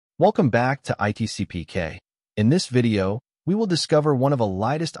Welcome back to ITCPK. In this video, we will discover one of the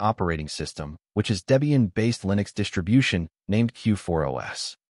lightest operating system, which is Debian-based Linux distribution named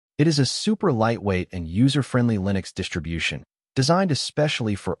Q4OS. It is a super lightweight and user-friendly Linux distribution designed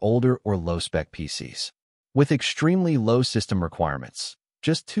especially for older or low-spec PCs. With extremely low system requirements,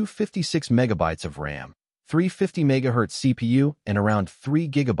 just 256 megabytes of RAM, 350 MHz CPU, and around 3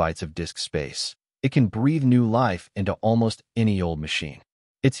 gigabytes of disk space, it can breathe new life into almost any old machine.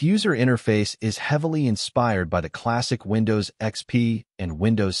 Its user interface is heavily inspired by the classic Windows XP and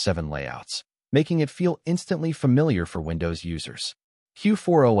Windows 7 layouts, making it feel instantly familiar for Windows users.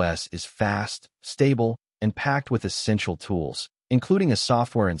 Q4OS is fast, stable, and packed with essential tools, including a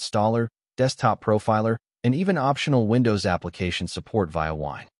software installer, desktop profiler, and even optional Windows application support via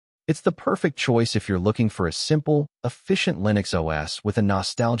Wine. It's the perfect choice if you're looking for a simple, efficient Linux OS with a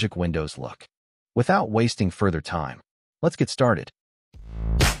nostalgic Windows look. Without wasting further time, let's get started.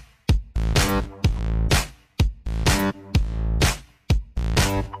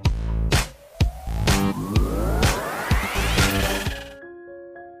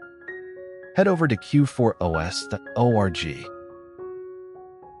 Head over to Q4OS.org.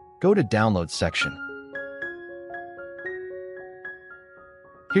 Go to Download section.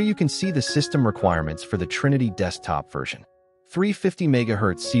 Here you can see the system requirements for the Trinity desktop version. 350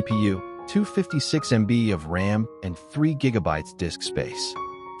 MHz CPU, 256 MB of RAM, and 3 GB disk space.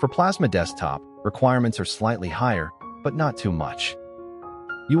 For Plasma Desktop, requirements are slightly higher, but not too much.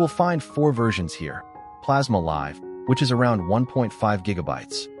 You will find 4 versions here. Plasma Live, which is around 1.5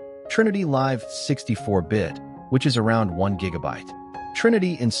 GB. Trinity Live 64-bit, which is around 1 GB.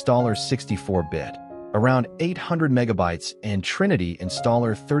 Trinity Installer 64-bit, around 800 megabytes, and Trinity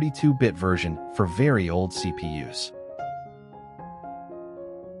Installer 32-bit version for very old CPUs.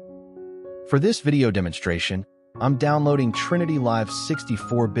 For this video demonstration, I'm downloading Trinity Live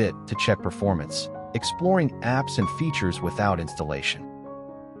 64-bit to check performance, exploring apps and features without installation.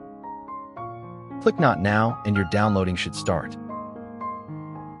 Click Not Now and your downloading should start.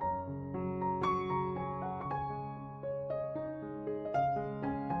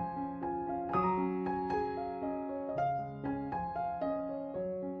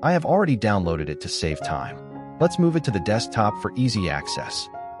 I have already downloaded it to save time. Let's move it to the desktop for easy access.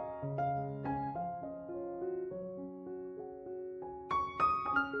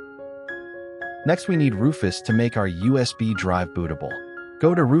 Next, we need Rufus to make our USB drive bootable.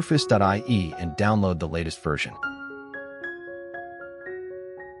 Go to rufus.ie and download the latest version.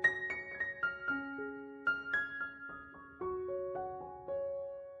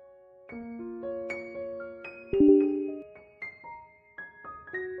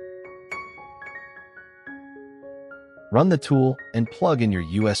 Run the tool and plug in your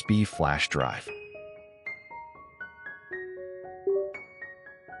USB flash drive.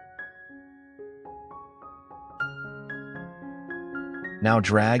 Now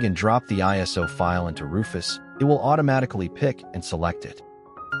drag and drop the ISO file into Rufus. It will automatically pick and select it.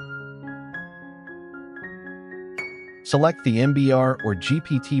 Select the MBR or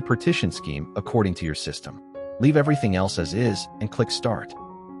GPT partition scheme according to your system. Leave everything else as is and click Start.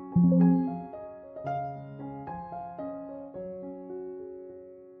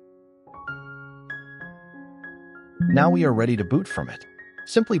 Now we are ready to boot from it.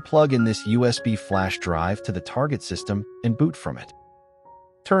 Simply plug in this USB flash drive to the target system and boot from it.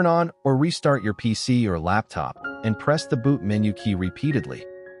 Turn on or restart your PC or laptop and press the boot menu key repeatedly,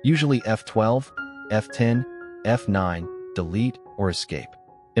 usually F12, F10, F9, delete, or escape.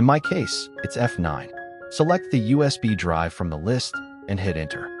 In my case, it's F9. Select the USB drive from the list and hit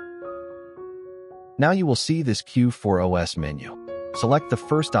Enter. Now you will see this Q4OS menu. Select the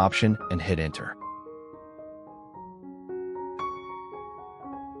first option and hit Enter.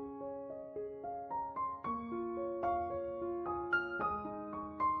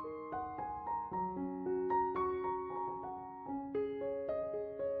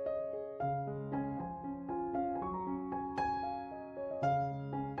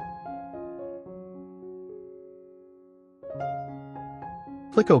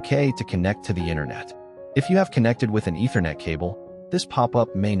 Click OK to connect to the internet. If you have connected with an Ethernet cable, this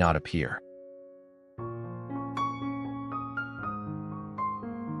pop-up may not appear.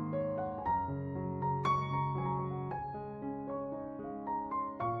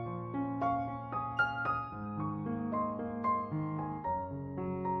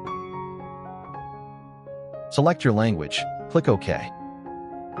 Select your language, click OK.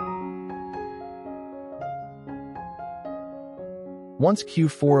 Once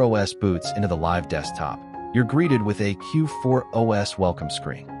Q4OS boots into the live desktop, you're greeted with a Q4OS welcome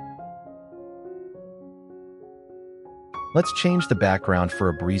screen. Let's change the background for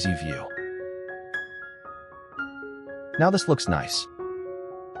a breezy view. Now this looks nice.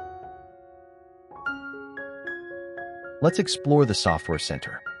 Let's explore the Software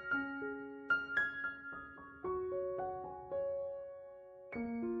Center.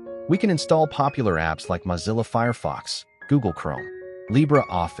 We can install popular apps like Mozilla Firefox, Google Chrome,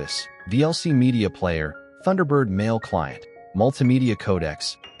 LibreOffice, VLC Media Player, Thunderbird Mail Client, Multimedia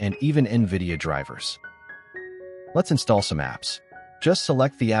Codecs, and even NVIDIA drivers. Let's install some apps. Just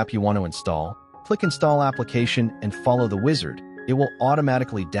select the app you want to install, click Install Application, and follow the wizard. It will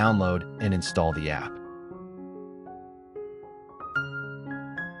automatically download and install the app.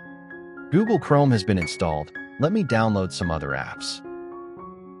 Google Chrome has been installed. Let me download some other apps.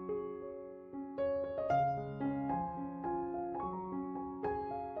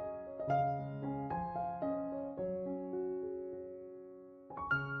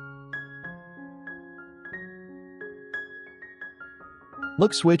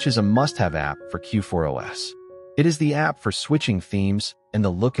 Look Switch is a must-have app for Q4OS. It is the app for switching themes and the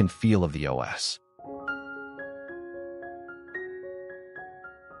look and feel of the OS.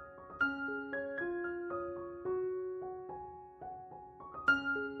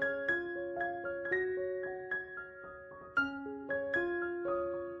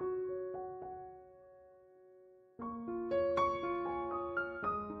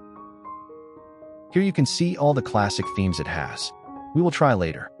 Here you can see all the classic themes it has. We will try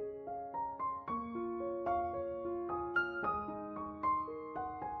later.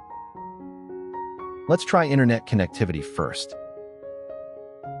 Let's try internet connectivity first.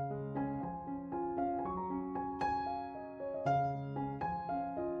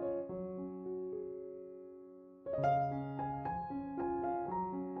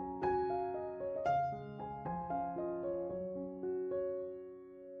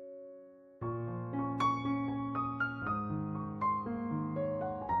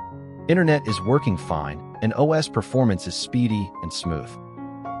 Internet is working fine, and OS performance is speedy and smooth.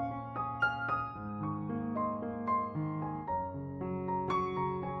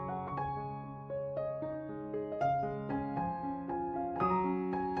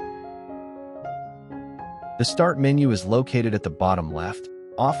 The Start menu is located at the bottom left,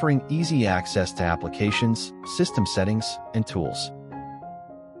 offering easy access to applications, system settings, and tools.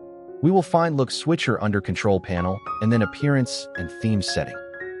 We will find Look Switcher under Control Panel, and then Appearance and Theme Setting.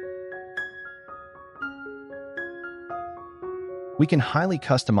 We can highly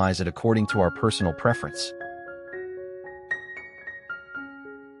customize it according to our personal preference.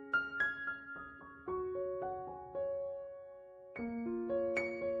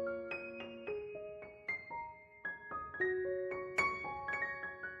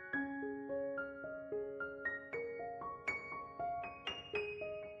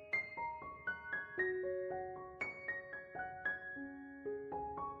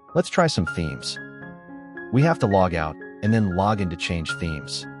 Let's try some themes. We have to log out and then log in to change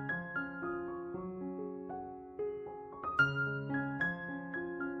themes.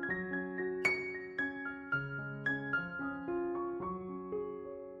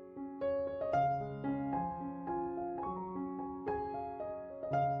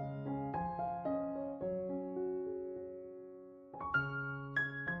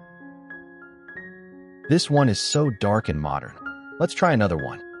 This one is so dark and modern. Let's try another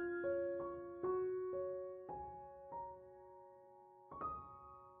one.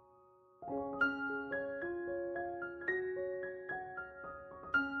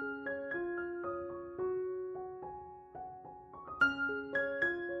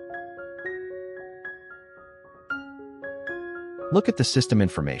 Look at the system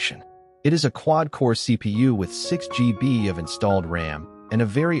information. It is a quad-core CPU with 6 GB of installed RAM and a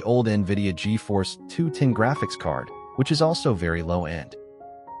very old NVIDIA GeForce 210 graphics card, which is also very low-end.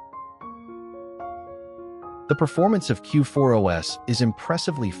 The performance of Q4OS is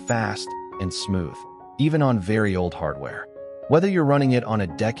impressively fast and smooth, even on very old hardware. Whether you're running it on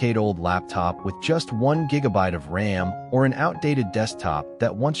a decade-old laptop with just 1 GB of RAM or an outdated desktop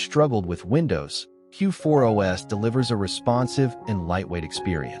that once struggled with Windows, Q4OS delivers a responsive and lightweight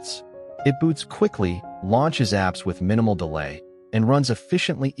experience. It boots quickly, launches apps with minimal delay, and runs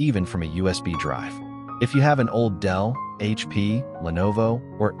efficiently even from a USB drive. If you have an old Dell, HP, Lenovo,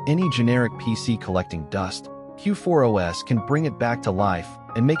 or any generic PC collecting dust, Q4OS can bring it back to life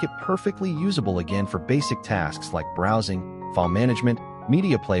and make it perfectly usable again for basic tasks like browsing, file management,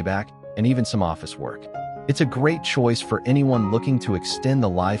 media playback, and even some office work. It's a great choice for anyone looking to extend the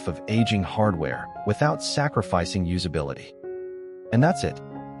life of aging hardware without sacrificing usability. And that's it.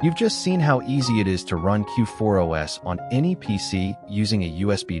 You've just seen how easy it is to run Q4OS on any PC using a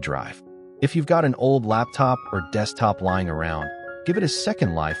USB drive. If you've got an old laptop or desktop lying around, give it a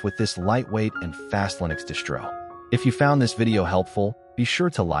second life with this lightweight and fast Linux distro. If you found this video helpful, be sure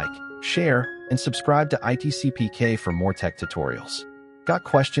to like, share, and subscribe to ITCPK for more tech tutorials. Got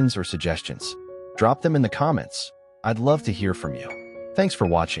questions or suggestions? Drop them in the comments. I'd love to hear from you. Thanks for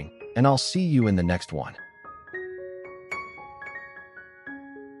watching, and I'll see you in the next one.